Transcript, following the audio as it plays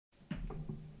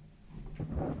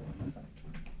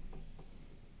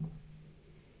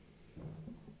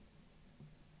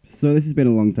So this has been a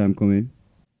long time coming.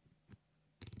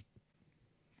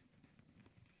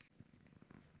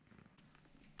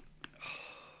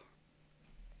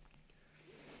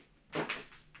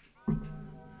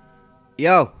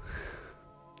 Yo!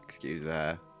 Excuse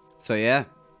So yeah.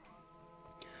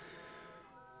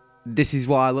 This is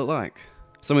what I look like.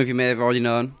 Some of you may have already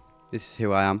known. This is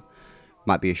who I am.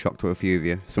 Might be a shock to a few of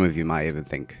you. Some of you might even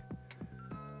think,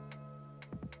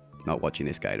 not watching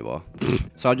this guy anymore.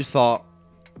 So I just thought,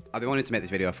 I've been wanting to make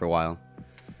this video for a while.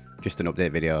 Just an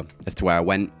update video as to where I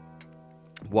went,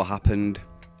 what happened,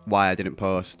 why I didn't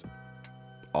post,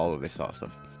 all of this sort of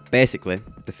stuff. Basically,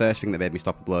 the first thing that made me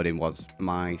stop uploading was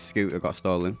my scooter got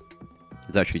stolen. It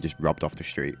was actually just robbed off the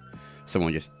street.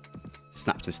 Someone just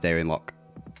snapped the steering lock,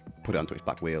 put it onto its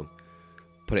back wheel,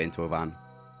 put it into a van,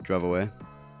 drove away.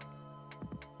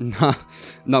 Nah,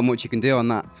 not much you can do on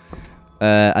that.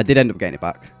 I did end up getting it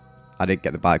back. I did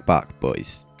get the bike back, but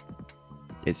it's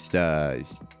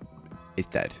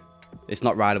dead. It's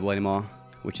not rideable anymore,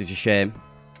 which is a shame,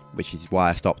 which is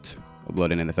why I stopped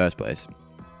uploading in the first place.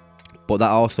 But that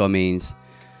also means,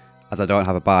 as I don't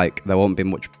have a bike, there won't be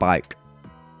much bike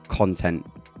content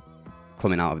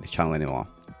coming out of this channel anymore.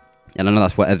 And I know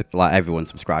that's what everyone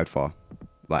subscribed for,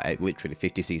 like literally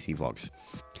 50cc vlogs.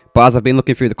 But as I've been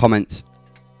looking through the comments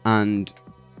and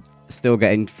still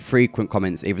getting frequent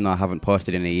comments, even though I haven't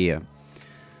posted in a year,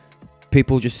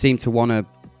 people just seem to want to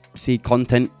see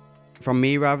content from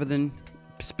me rather than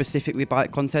specifically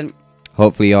bike content.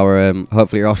 Hopefully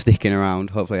you're all sticking around.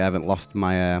 Hopefully I haven't lost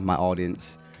my my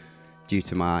audience due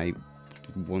to my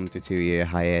 1 to 2 year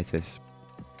hiatus.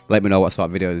 Let me know what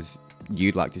sort of videos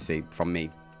you'd like to see from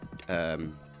me.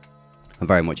 I'm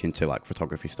very much into like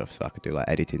photography stuff, so I could do like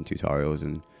editing tutorials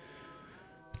and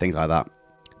things like that.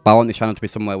 But I want this channel to be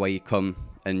somewhere where you come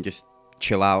and just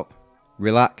chill out,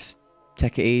 relax,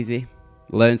 take it easy,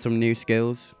 learn some new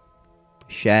skills,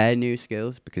 share new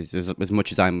skills, because as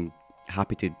much as I'm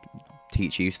happy to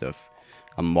teach you stuff,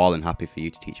 I'm more than happy for you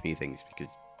to teach me things,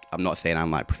 because I'm not saying I'm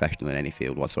like professional in any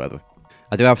field whatsoever.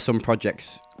 I do have some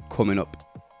projects coming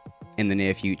up in the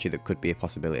near future that could be a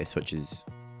possibility, such as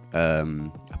a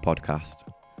podcast.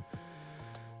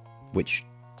 Which,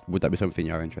 would that be something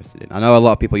you're interested in? I know a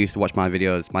lot of people used to watch my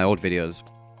videos, my old videos,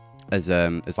 as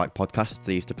like podcasts.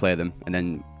 They used to play them and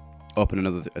then open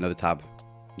another tab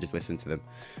and just listen to them.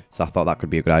 So I thought that could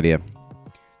be a good idea.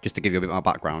 Just to give you a bit more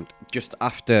background, just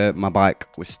after my bike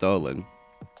was stolen,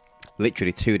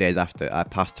 literally 2 days after, I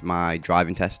passed my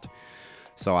driving test.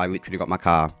 So I literally got my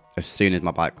car as soon as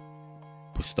my bike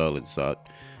was stolen. So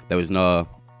there was no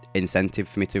incentive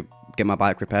for me to get my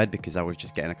bike repaired, because I was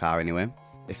just getting a car anyway,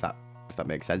 if that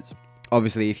makes sense.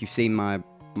 Obviously, if you've seen my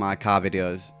car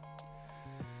videos,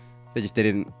 they just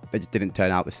didn't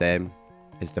turn out the same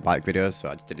as the bike videos. So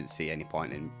I just didn't see any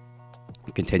point in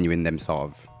continuing them sort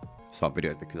of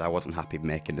videos, because I wasn't happy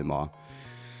making them more.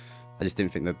 I just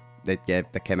didn't think that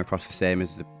they came across the same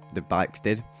as the bikes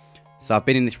did. So I've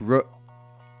been in this rut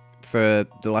for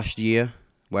the last year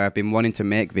where I've been wanting to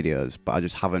make videos, but I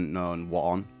just haven't known what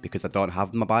on, because I don't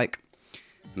have my bike,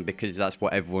 and because that's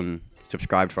what everyone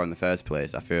subscribed for in the first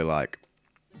place. I feel like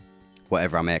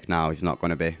whatever I make now is not going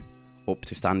to be up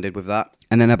to standard with that.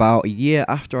 And then about a year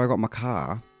after I got my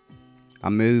car, I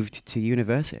moved to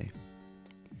university.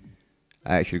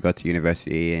 I actually got to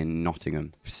university in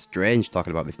Nottingham. Strange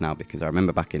talking about this now, because I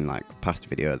remember back in like past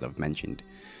videos I've mentioned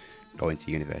going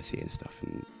to university and stuff,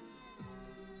 and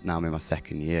now I'm in my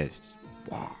second year.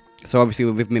 Wow. So obviously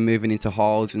with me moving into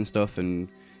halls and stuff and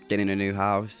getting a new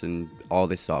house and all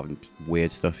this sort of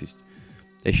weird stuff,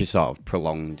 it's just sort of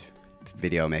prolonged the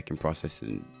video making process,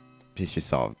 and it's just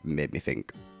sort of made me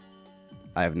think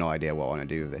I have no idea what I want to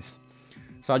do with this.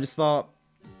 So I just thought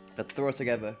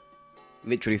I'd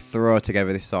literally throw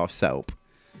together this sort of setup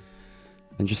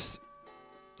and just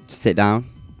sit down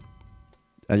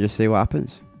and just see what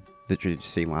happens. Literally just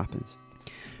see what happens.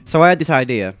 So I had this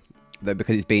idea that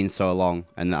because it's been so long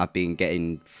and that I've been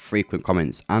getting frequent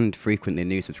comments and frequently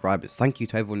new subscribers, thank you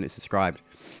to everyone that subscribed,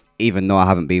 even though I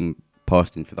haven't been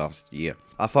posting for the last year,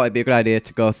 I thought it'd be a good idea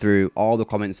to go through all the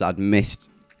comments that I'd missed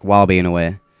while being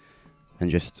away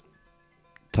and just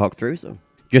talk through some.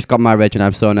 Just got my reg and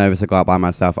I'm so nervous to go out by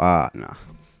myself. Nah.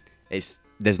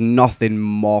 There's nothing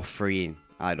more freeing,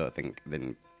 I don't think,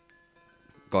 than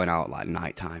going out like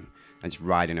nighttime and just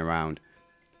riding around.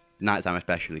 Nighttime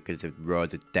especially, because the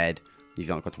roads are dead. You've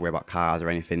not got to worry about cars or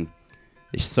anything.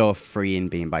 It's so freeing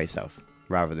being by yourself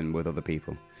rather than with other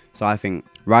people. So I think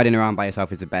riding around by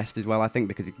yourself is the best as well, I think,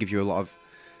 because it gives you a lot of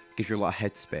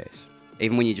headspace.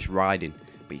 Even when you're just riding,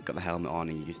 but you've got the helmet on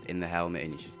and you're just in the helmet,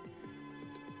 and you just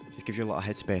gives you a lot of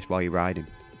headspace while you're riding.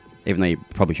 Even though you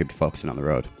probably should be focusing on the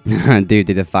road. Dude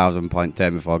did a 1,000-point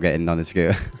turn before getting on the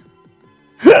scooter.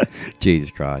 Jesus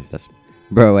Christ, that's...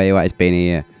 Bro, where you at? It's been a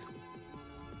year.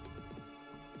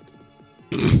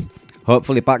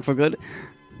 Hopefully back for good.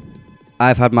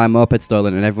 I've had my moped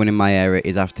stolen and everyone in my area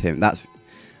is after him. That's...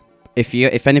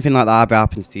 If anything like that ever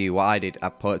happens to you, what I did, I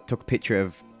took a picture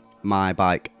of my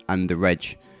bike and the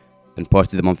reg and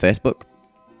posted them on Facebook.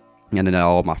 And then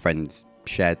all my friends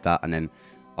shared that, and then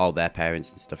all their parents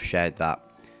and stuff shared that.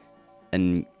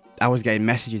 And I was getting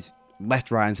messages left,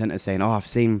 right and centre saying, oh, I've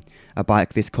seen a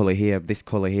bike this colour here, this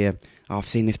colour here. Oh, I've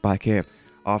seen this bike here.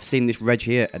 Oh, I've seen this reg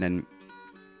here. And then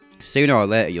sooner or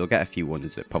later, you'll get a few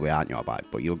ones that probably aren't your bike,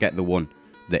 but you'll get the one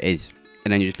that is.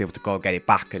 And then you'll just be able to go get it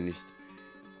back. And just,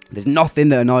 there's nothing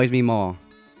that annoys me more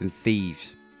than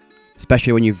thieves.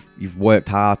 Especially when you've worked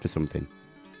hard for something.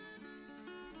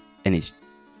 And it's...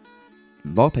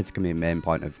 Mopeds can be a main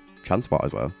point of transport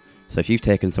as well. So if you've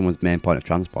taken someone's main point of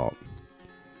transport,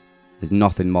 there's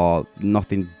nothing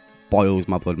boils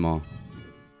my blood more.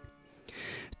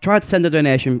 Try to send a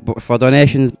donation, but for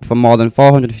donations for more than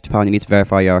 £450 you need to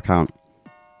verify your account.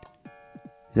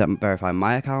 Is that verify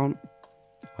my account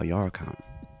or your account?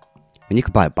 And you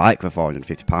could buy a bike for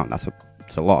 £450,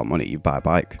 that's a lot of money. You buy a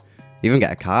bike. You even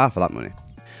get a car for that money.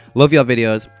 Love your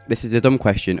videos. This is a dumb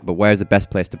question, but where is the best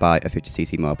place to buy a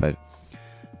 50cc moped?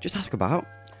 Just ask about.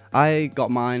 I got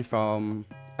mine from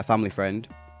a family friend.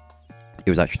 It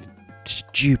was actually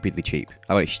stupidly cheap.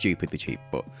 I got it stupidly cheap,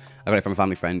 but I got it from a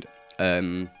family friend.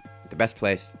 The best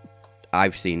place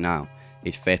I've seen now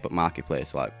is Facebook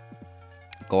Marketplace. Like,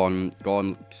 go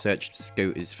on, search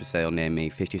scooters for sale near me,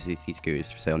 50cc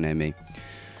scooters for sale near me,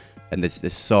 and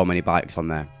there's so many bikes on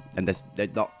there, and they're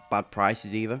not bad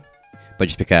prices either. But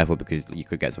just be careful, because you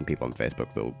could get some people on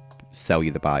Facebook that'll sell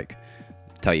you the bike,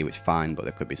 tell you it's fine, but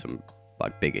there could be some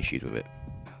like big issues with it.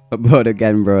 But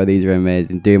again, bro, these are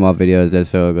amazing. Do more videos, they're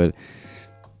so good.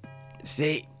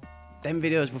 See, them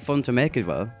videos were fun to make as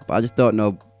well, but I just don't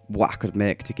know what I could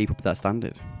make to keep up with that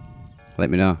standard. Let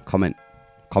me know. Comment.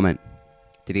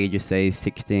 Did he just say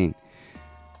 16?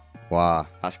 Wow,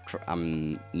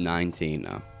 I'm 19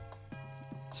 now.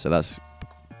 So that's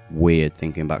weird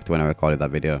thinking back to when I recorded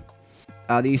that video.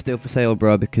 Are these still for sale,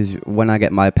 bro? Because when I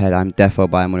get my ped, I'm defo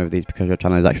buying one of these, because your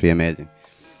channel is actually amazing.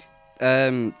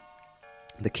 The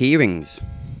keyrings,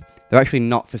 they're actually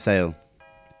not for sale,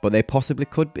 but they possibly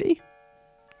could be.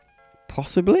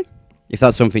 Possibly, if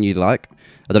that's something you'd like.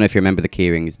 I don't know if you remember the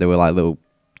keyrings. They were like little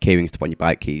keyrings to put on your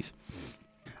bike keys.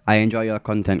 I enjoy your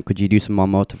content. Could you do some more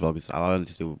motor vlogs?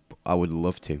 I would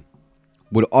love to.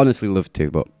 Would honestly love to,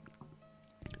 but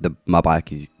my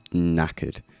bike is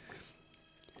knackered.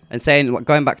 And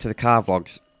going back to the car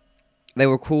vlogs, they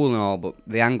were cool and all, but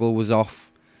the angle was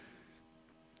off.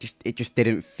 It just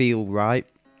didn't feel right,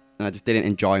 and I just didn't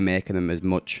enjoy making them as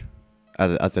much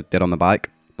as I did on the bike.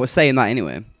 But saying that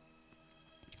anyway,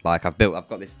 like I've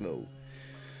got this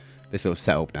little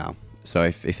setup now. So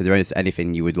if there is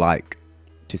anything you would like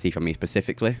to see from me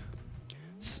specifically,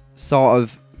 sort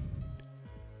of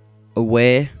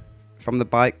away from the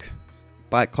bike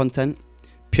content,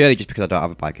 purely just because I don't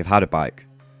have a bike. If I had a bike,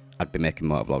 I'd be making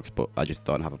motor vlogs, but I just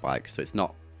don't have a bike, so it's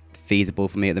not feasible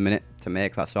for me at the minute to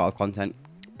make that sort of content.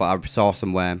 But I saw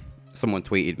somewhere, someone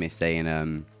tweeted me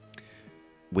saying,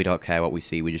 we don't care what we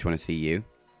see, we just want to see you.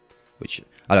 Which,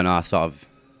 I don't know, I sort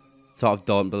of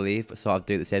don't believe, but sort of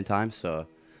do at the same time. So,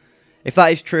 if that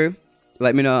is true,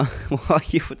 let me know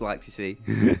what you would like to see.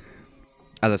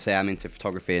 As I say, I'm into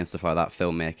photography and stuff like that,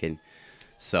 filmmaking.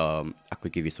 So, I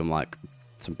could give you some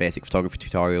basic photography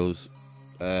tutorials.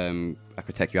 I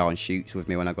could take you out on shoots with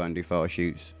me when I go and do photo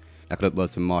shoots. I could upload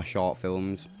some more short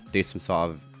films, do some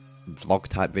sort of vlog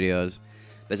type videos.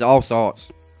 There's all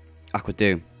sorts I could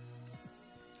do,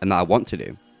 and that I want to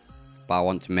do, but I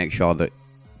want to make sure that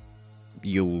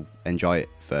you'll enjoy it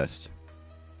first,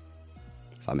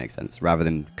 if that makes sense, rather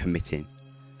than committing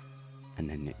and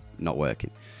then it not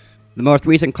working. The most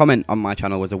recent comment on my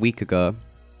channel was a week ago,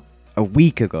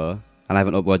 and I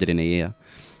haven't uploaded in a year,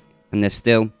 and there's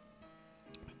still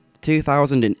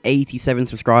 2,087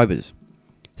 subscribers.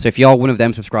 So if you're one of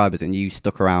them subscribers and you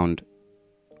stuck around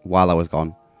while I was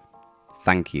gone,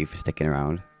 thank you for sticking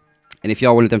around. And if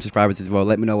you're one of them subscribers as well,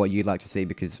 let me know what you'd like to see,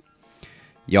 because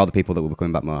you're the people that will be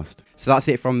coming back most. So that's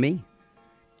it from me.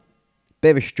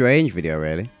 Bit of a strange video,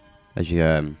 really, as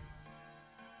you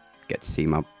get to see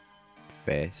my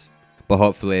face. But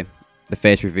hopefully the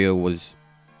face reveal was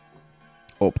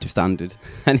up to standard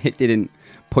and it didn't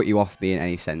put you off me in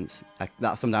any sense. Like,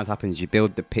 that sometimes happens. You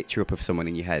build the picture up of someone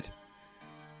in your head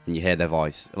and you hear their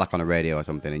voice, like on a radio or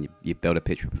something, and you build a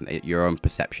picture of your own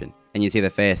perception, and you see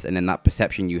their face, and then that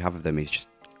perception you have of them is just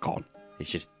gone. It's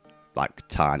just like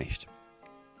tarnished.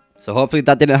 So hopefully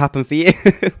that didn't happen for you.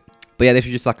 But yeah, this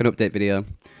was just like an update video,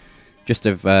 just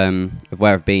of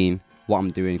where I've been, what I'm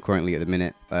doing currently at the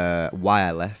minute, why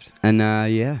I left, and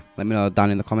yeah, let me know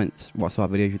down in the comments what sort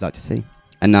of videos you'd like to see.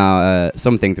 And now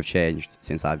some things have changed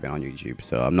since I've been on YouTube,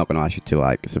 so I'm not going to ask you to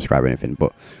like subscribe or anything.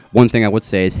 But one thing I would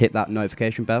say is hit that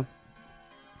notification bell,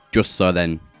 just so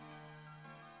then,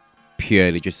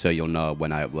 purely just so you'll know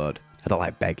when I upload. I don't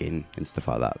like begging and stuff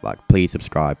like that. Like, please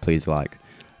subscribe, please like.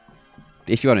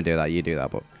 If you want to do that, you do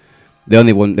that. But the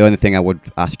only thing I would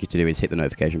ask you to do is hit the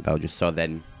notification bell, just so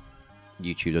then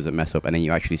YouTube doesn't mess up, and then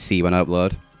you actually see when I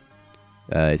upload.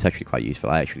 It's actually quite useful.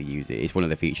 I actually use it. It's one of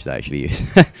the features I actually use.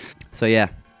 So yeah,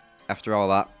 after all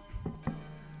that,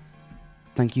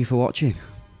 thank you for watching.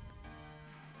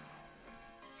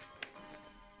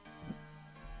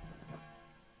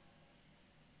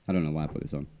 I don't know why I put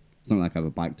this on. It's not like I have a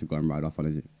bike to go and ride off on,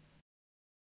 is it?